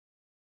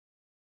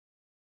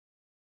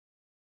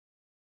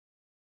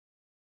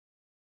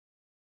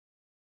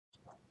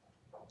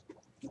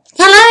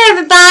Hello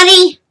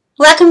everybody,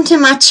 welcome to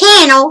my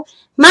channel.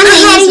 I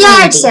had a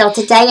yard sale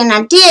today and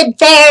I did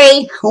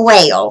very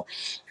well.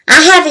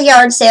 I have a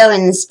yard sale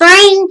in the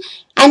spring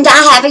and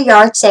I have a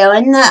yard sale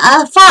in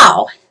the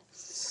fall.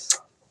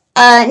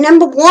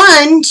 Number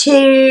one,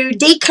 to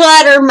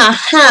declutter my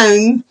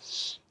home.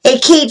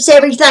 It keeps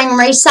everything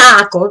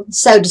recycled,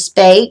 so to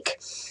speak.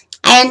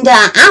 And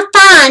I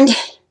find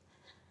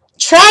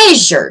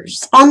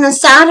treasures on the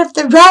side of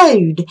the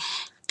road.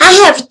 I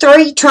have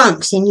 3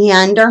 trunks in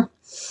yonder.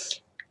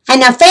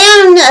 And I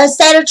found a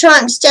set of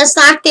trunks just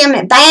like them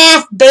at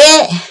Bath,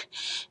 Bed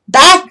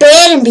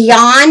and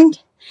Beyond.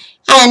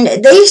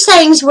 And these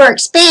things were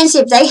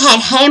expensive. They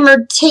had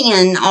hammered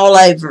tin all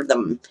over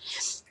them.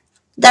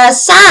 The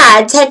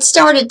sides had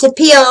started to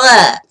peel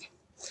up.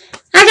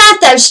 I got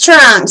those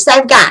trunks.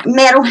 They've got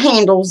metal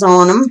handles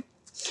on them.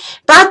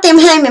 Brought them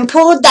home and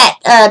pulled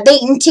that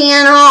beaten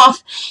tin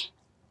off.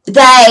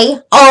 They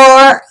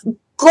are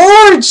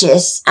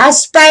gorgeous. I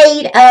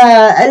sprayed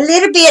a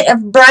little bit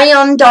of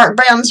brown, dark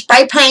brown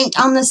spray paint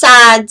on the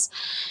sides.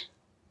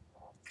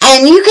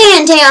 And you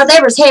can't tell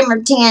there was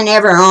hammered tin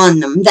ever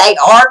on them. They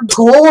are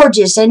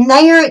gorgeous and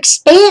they are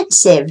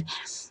expensive.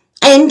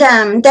 And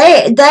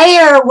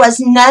there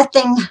was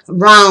nothing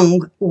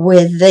wrong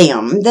with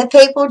them. The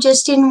people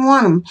just didn't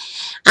want them.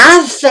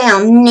 I've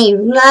found new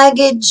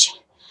luggage.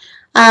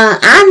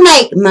 I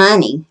make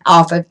money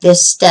off of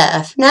this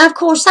stuff. Now, of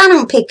course, I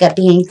don't pick up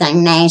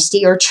anything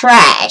nasty or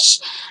trash.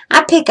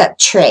 I pick up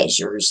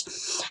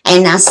treasures.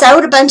 And I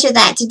sold a bunch of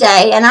that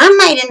today, and I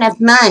made enough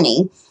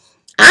money.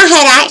 I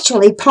had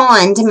actually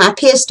pawned my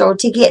pistol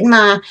to get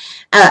my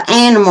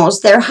animals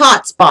their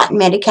hotspot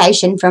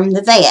medication from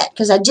the vet,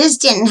 because I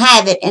just didn't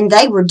have it, and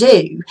they were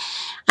due.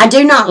 I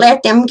do not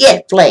let them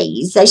get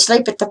fleas. They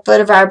sleep at the foot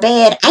of our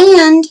bed,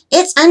 and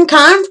it's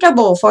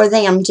uncomfortable for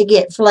them to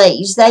get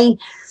fleas. They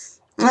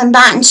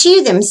bite and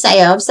chew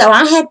themselves. So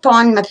I had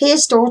pawned my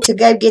pistol to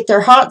go get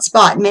their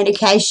hotspot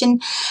medication.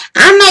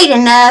 I made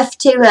enough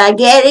to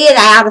get it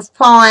out of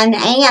pawn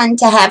and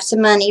to have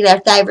some money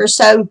left over.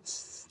 So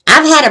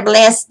I've had a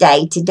blessed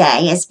day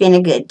today. It's been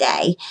a good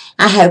day.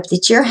 I hope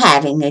that you're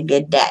having a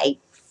good day.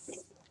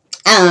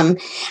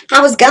 I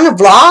was going to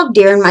vlog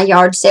during my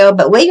yard sale,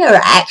 but we were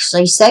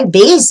actually so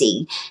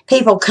busy.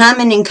 People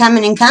coming and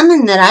coming and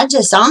coming that I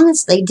just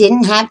honestly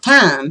didn't have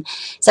time.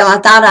 So I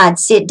thought I'd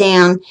sit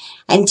down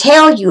and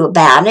tell you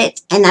about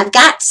it. And I've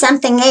got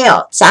something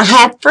else. I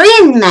have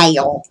friend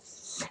mail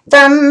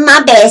from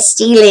my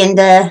bestie,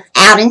 Linda,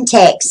 out in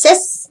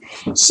Texas.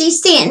 She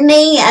sent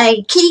me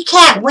a kitty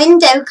cat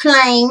window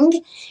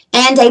cling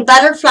and a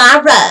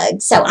butterfly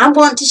rug. So I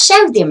want to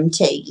show them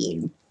to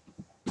you.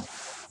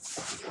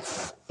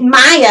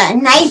 My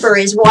neighbor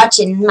is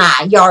watching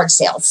my yard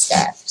sale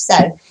stuff,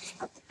 so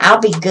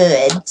I'll be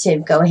good to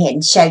go ahead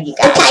and show you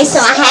guys. Okay, so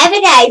I have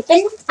it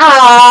open.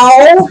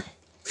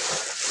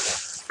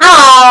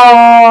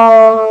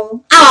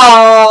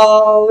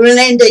 Oh,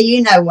 Linda,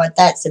 you know what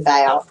that's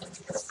about.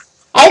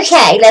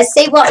 Okay, let's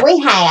see what we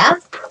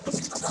have.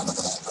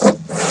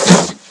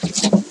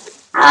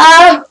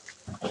 Oh,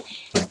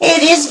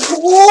 it is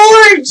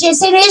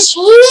gorgeous. It is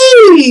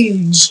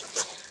huge.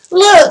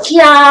 Look,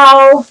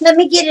 y'all. Let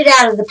me get it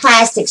out of the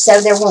plastic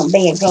so there won't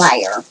be a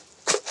glare.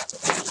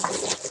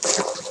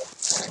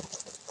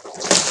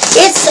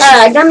 It's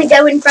going to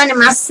go in front of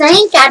my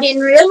sink. I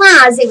didn't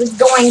realize it was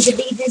going to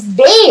be this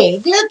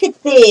big. Look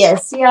at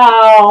this,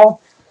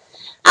 y'all.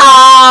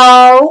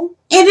 Oh,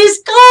 it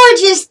is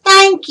gorgeous.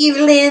 Thank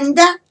you,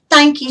 Linda.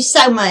 Thank you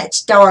so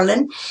much,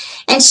 darling.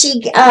 And she,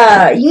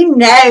 you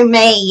know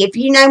me. If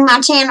you know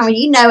my channel,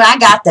 you know I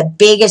got the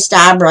biggest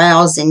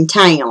eyebrows in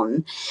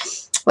town.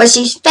 Well,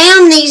 she's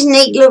found these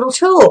neat little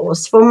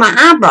tools for my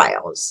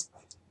eyebrows.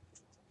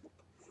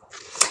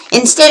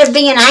 Instead of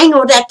being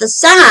angled at the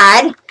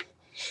side,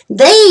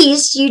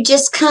 these, you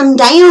just come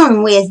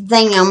down with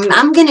them.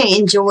 I'm going to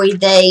enjoy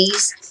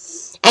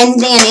these. And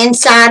then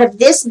inside of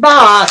this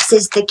box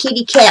is the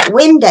kitty cat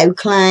window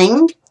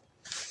cling.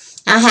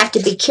 I have to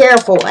be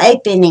careful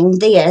opening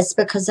this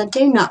because I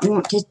do not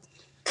want to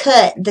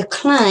cut the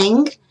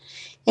cling.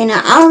 And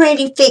I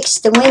already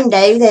fixed the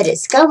window that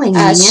it's going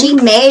in. She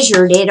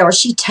measured it, or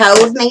she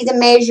told me the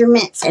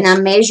measurements, and I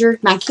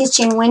measured my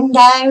kitchen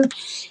window.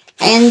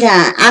 And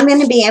I'm going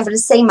to be able to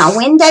see my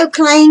window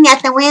cling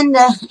at the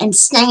window and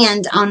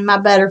stand on my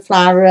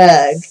butterfly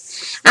rug.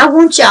 I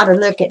want y'all to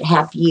look at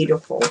how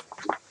beautiful.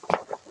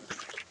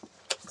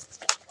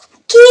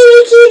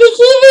 Kitty, kitty,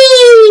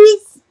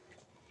 kitties.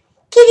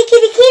 Kitty,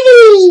 kitty,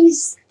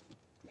 kitties.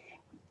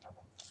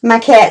 My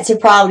cats are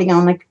probably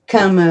going to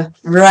come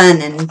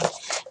running.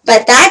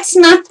 But that's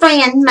my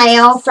friend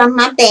mail from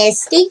my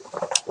bestie.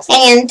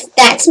 And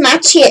that's my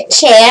chit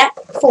chat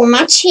for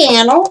my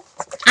channel.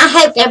 I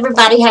hope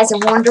everybody has a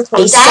wonderful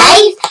day. Be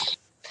safe.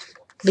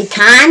 Be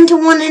kind to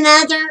one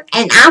another.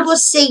 And I will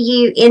see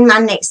you in my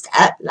next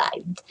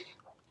upload.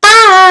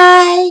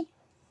 Bye.